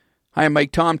Hi,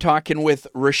 Mike Tom talking with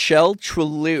Rachelle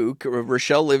Chwaluk.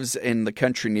 Rachelle lives in the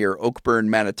country near Oakburn,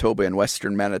 Manitoba, in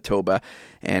western Manitoba.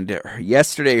 And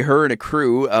yesterday, her and a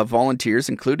crew of volunteers,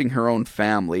 including her own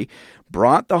family,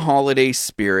 brought the holiday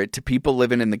spirit to people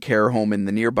living in the care home in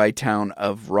the nearby town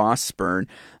of Rossburn.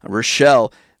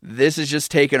 Rachelle, this has just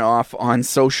taken off on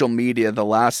social media the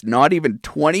last not even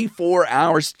 24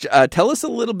 hours. Tell us a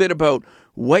little bit about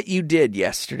what you did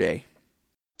yesterday.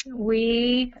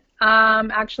 We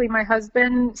actually, my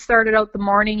husband started out the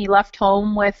morning. He left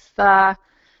home with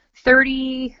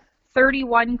 31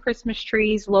 Christmas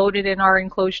trees loaded in our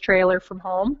enclosed trailer from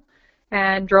home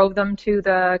and drove them to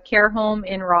the care home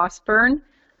in Rossburn.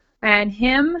 And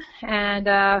him and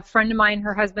a friend of mine,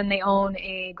 her husband, they own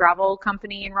a gravel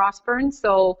company in Rossburn.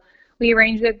 So we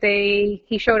arranged it.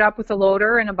 He showed up with a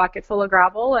loader and a bucket full of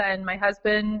gravel, and my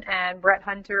husband and Brett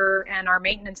Hunter and our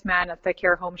maintenance man at the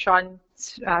care home, Sean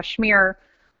Schmier,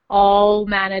 all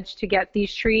managed to get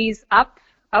these trees up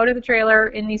out of the trailer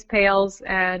in these pails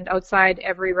and outside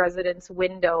every resident's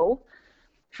window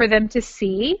for them to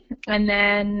see. And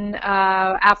then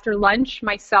after lunch,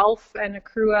 myself and a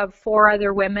crew of 4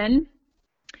 other women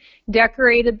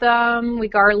decorated them, we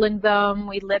garlanded them,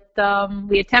 we lit them.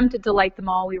 We attempted to light them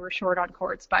all. We were short on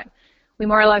cords, but we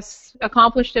more or less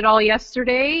accomplished it all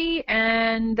yesterday.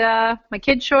 And my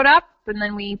kids showed up, and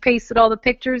then we pasted all the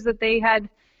pictures that they had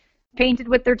painted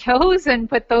with their toes and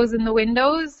put those in the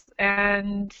windows.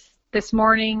 And this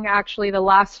morning, actually, the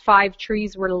last 5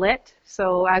 trees were lit.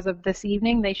 So as of this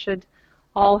evening, they should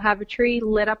all have a tree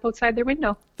lit up outside their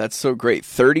window. That's so great.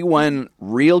 31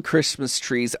 real Christmas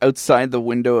trees outside the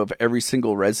window of every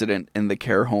single resident in the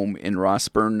care home in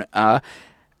Rossburn.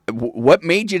 What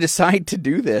made you decide to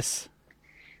do this?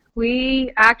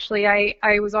 We actually,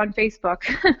 I was on Facebook,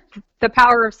 the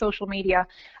power of social media.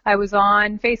 I was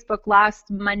on Facebook last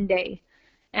Monday,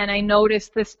 and I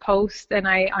noticed this post, and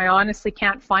I honestly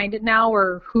can't find it now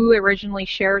or who originally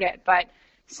shared it, but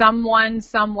someone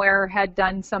somewhere had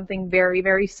done something very,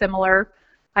 very similar.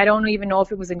 I don't even know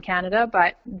if it was in Canada,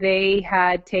 but they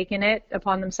had taken it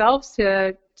upon themselves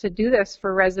to do this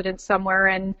for residents somewhere,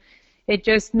 and it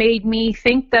just made me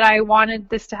think that I wanted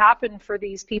this to happen for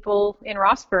these people in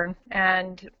Rossburn.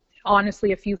 And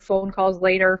honestly, a few phone calls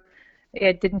later,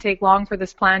 it didn't take long for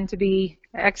this plan to be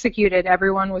executed.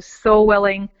 Everyone was so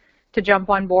willing to jump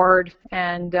on board,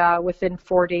 and within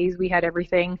 4 days we had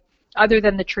everything other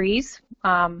than the trees.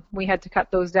 We had to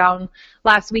cut those down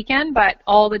last weekend, but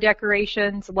all the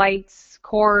decorations, lights,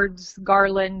 cords,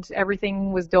 garland,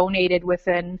 everything was donated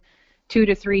within 2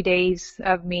 to 3 days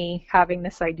of me having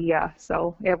this idea.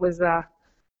 So it was an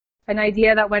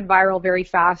idea that went viral very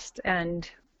fast, and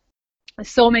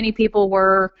so many people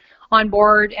were on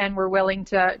board and were willing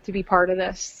to be part of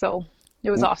this. So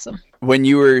it was awesome. When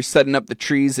you were setting up the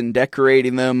trees and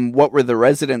decorating them, what were the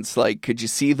residents like? Could you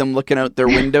see them looking out their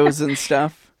windows and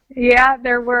stuff? Yeah,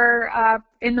 there were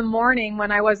in the morning when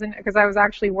I wasn't, because I was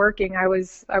actually working.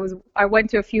 I went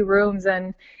to a few rooms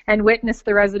and witnessed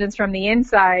the residents from the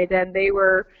inside, and they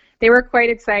were quite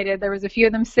excited. There was a few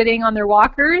of them sitting on their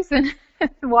walkers and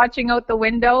watching out the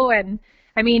window. And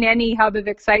I mean, any hub of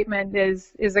excitement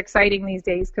is exciting these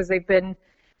days because they've been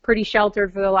pretty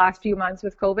sheltered for the last few months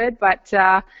with COVID. But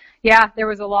yeah, there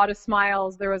was a lot of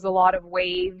smiles. There was a lot of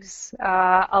waves,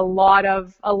 a lot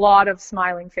of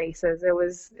smiling faces. It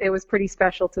was pretty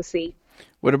special to see.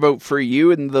 What about for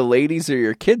you and the ladies or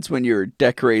your kids when you were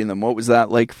decorating them? What was that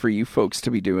like for you folks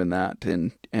to be doing that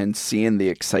and seeing the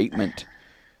excitement?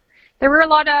 There were a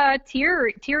lot of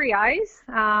teary eyes.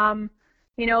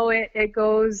 You know, it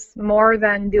goes more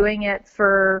than doing it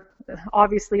for,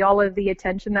 obviously all of the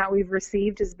attention that we've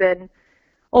received has been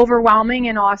overwhelming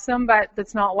and awesome, but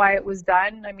that's not why it was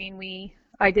done. I mean,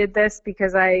 I did this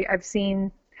because I've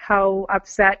seen how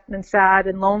upset and sad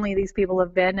and lonely these people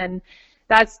have been, and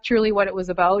that's truly what it was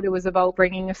about. It was about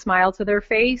bringing a smile to their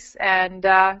face, and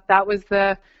that was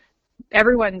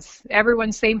everyone's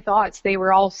same thoughts. They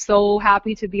were all so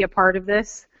happy to be a part of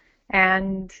this,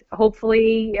 and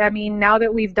hopefully, I mean, now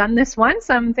that we've done this once,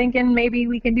 I'm thinking maybe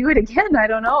we can do it again. I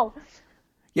don't know.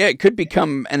 Yeah, it could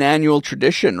become an annual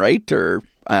tradition, right? Or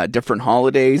different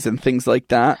holidays and things like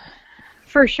that.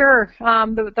 For sure.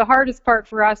 The hardest part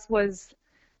for us was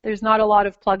there's not a lot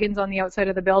of plugins on the outside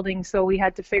of the building, so we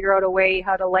had to figure out a way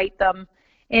how to light them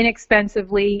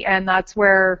inexpensively, and that's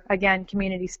where, again,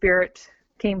 community spirit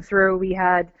came through. We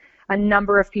had a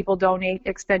number of people donate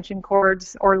extension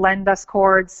cords or lend us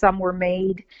cords. Some were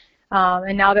made.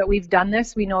 And now that we've done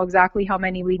this, we know exactly how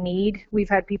many we need. We've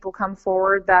had people come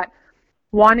forward that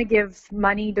want to give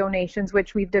money donations,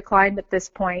 which we've declined at this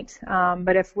point.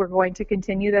 But if we're going to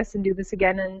continue this and do this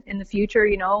again in the future,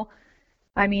 you know,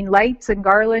 I mean, lights and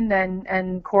garland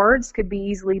and cords could be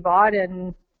easily bought,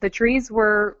 and the trees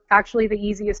were actually the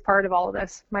easiest part of all of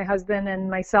this. My husband and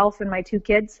myself and my 2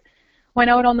 kids went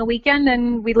out on the weekend,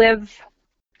 and we live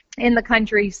in the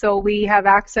country, so we have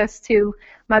access to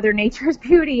Mother Nature's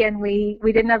beauty, and we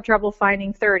didn't have trouble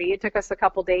finding 30. It took us a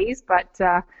couple days, but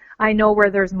I know where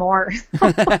there's more.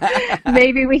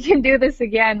 Maybe we can do this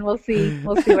again. We'll see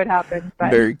what happens.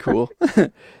 But. Very cool.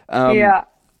 Yeah.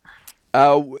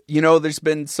 There's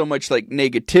been so much like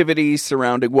negativity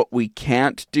surrounding what we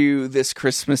can't do this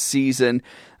Christmas season.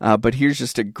 But here's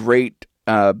just a great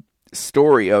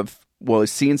story of,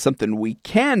 seeing something we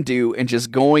can do and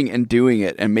just going and doing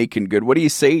it and making good. What do you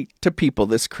say to people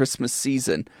this Christmas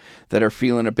season that are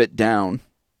feeling a bit down?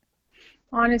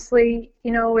 Honestly,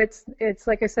 it's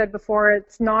like I said before,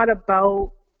 it's not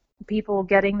about people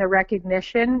getting the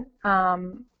recognition.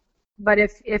 But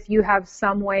if you have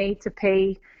some way to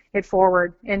pay it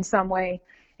forward in some way,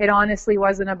 it honestly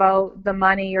wasn't about the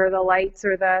money or the lights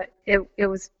or it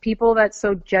was people that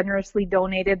so generously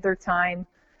donated their time.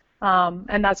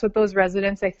 And that's what those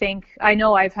residents, I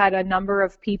know I've had a number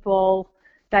of people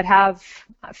that have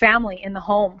family in the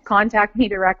home contact me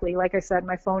directly. Like I said,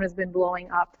 my phone has been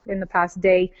blowing up in the past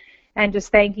day, and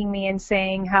just thanking me and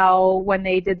saying how when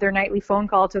they did their nightly phone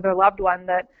call to their loved one,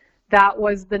 that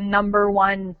was the number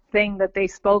one thing that they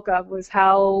spoke of, was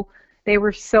how they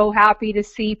were so happy to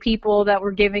see people that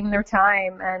were giving their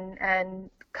time and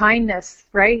kindness,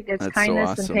 right? It's That's kindness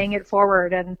so awesome. and paying it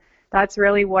forward. And that's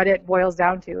really what it boils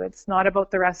down to. It's not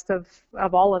about the rest of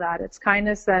all of that. It's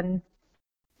kindness and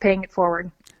paying it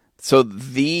forward. So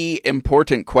the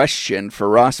important question for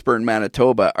Rossburn,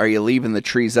 Manitoba, are you leaving the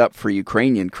trees up for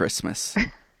Ukrainian Christmas?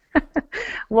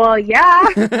 Well, yeah.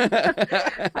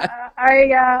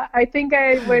 I think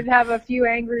I would have a few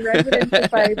angry residents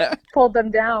if I pulled them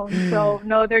down. So,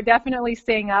 no, they're definitely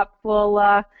staying up.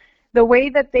 Well, the way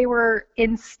that they were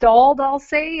installed, I'll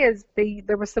say, is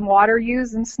there was some water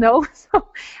used and snow, so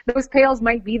those pails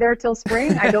might be there till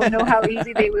spring. I don't know how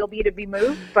easy they will be to be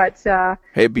moved, but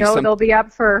they'll be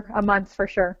up for a month for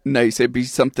sure. Nice. It'd be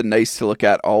something nice to look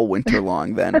at all winter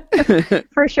long then.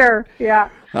 For sure, yeah.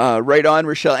 Right on,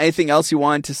 Rachelle. Anything else you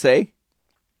wanted to say?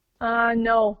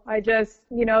 No, I just,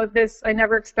 I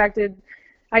never expected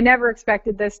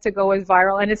this to go as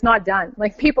viral, and it's not done.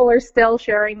 Like, people are still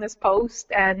sharing this post,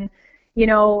 and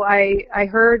I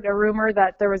heard a rumor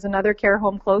that there was another care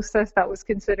home close to us that was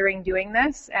considering doing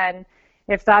this, and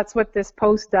if that's what this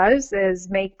post does, is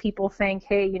make people think,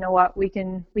 hey, you know what, we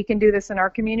can do this in our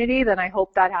community, then I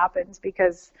hope that happens,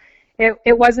 because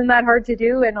it wasn't that hard to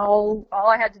do, and all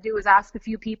I had to do was ask a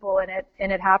few people, and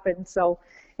it happened. So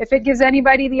if it gives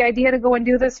anybody the idea to go and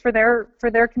do this for their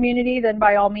community, then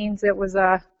by all means, it was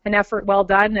an effort well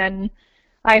done, and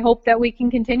I hope that we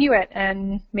can continue it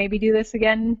and maybe do this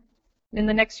again in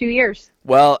the next few years.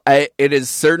 Well, it is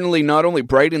certainly not only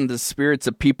brightened the spirits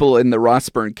of people in the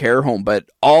Rossburn care home, but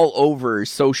all over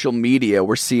social media,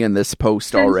 we're seeing this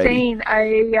post already. Insane.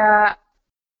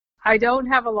 I don't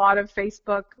have a lot of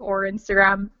Facebook or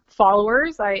Instagram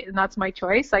followers, and that's my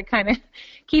choice. I kind of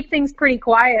keep things pretty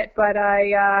quiet, but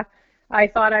I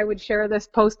thought I would share this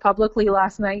post publicly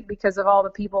last night because of all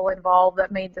the people involved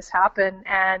that made this happen,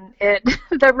 and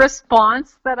the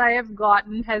response that I have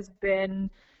gotten has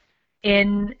been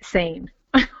insane.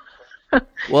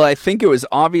 Well, I think it was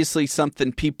obviously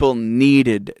something people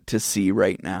needed to see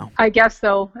right now. I guess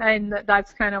so, and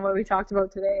that's kind of what we talked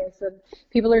about today. I said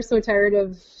people are so tired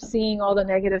of seeing all the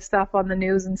negative stuff on the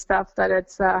news and stuff that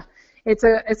it's a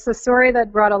story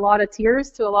that brought a lot of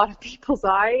tears to a lot of people's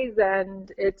eyes,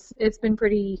 and it's been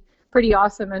pretty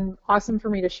awesome, and awesome for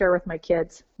me to share with my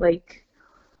kids. Like,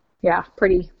 yeah,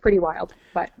 pretty wild.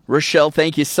 But Rachelle,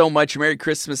 thank you so much. Merry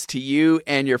Christmas to you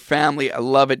and your family. I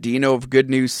love it. Do you know of good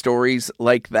news stories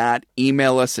like that?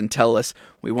 Email us and tell us.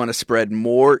 We want to spread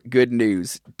more good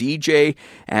news.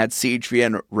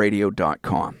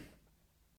 DJ@chvnradio.com.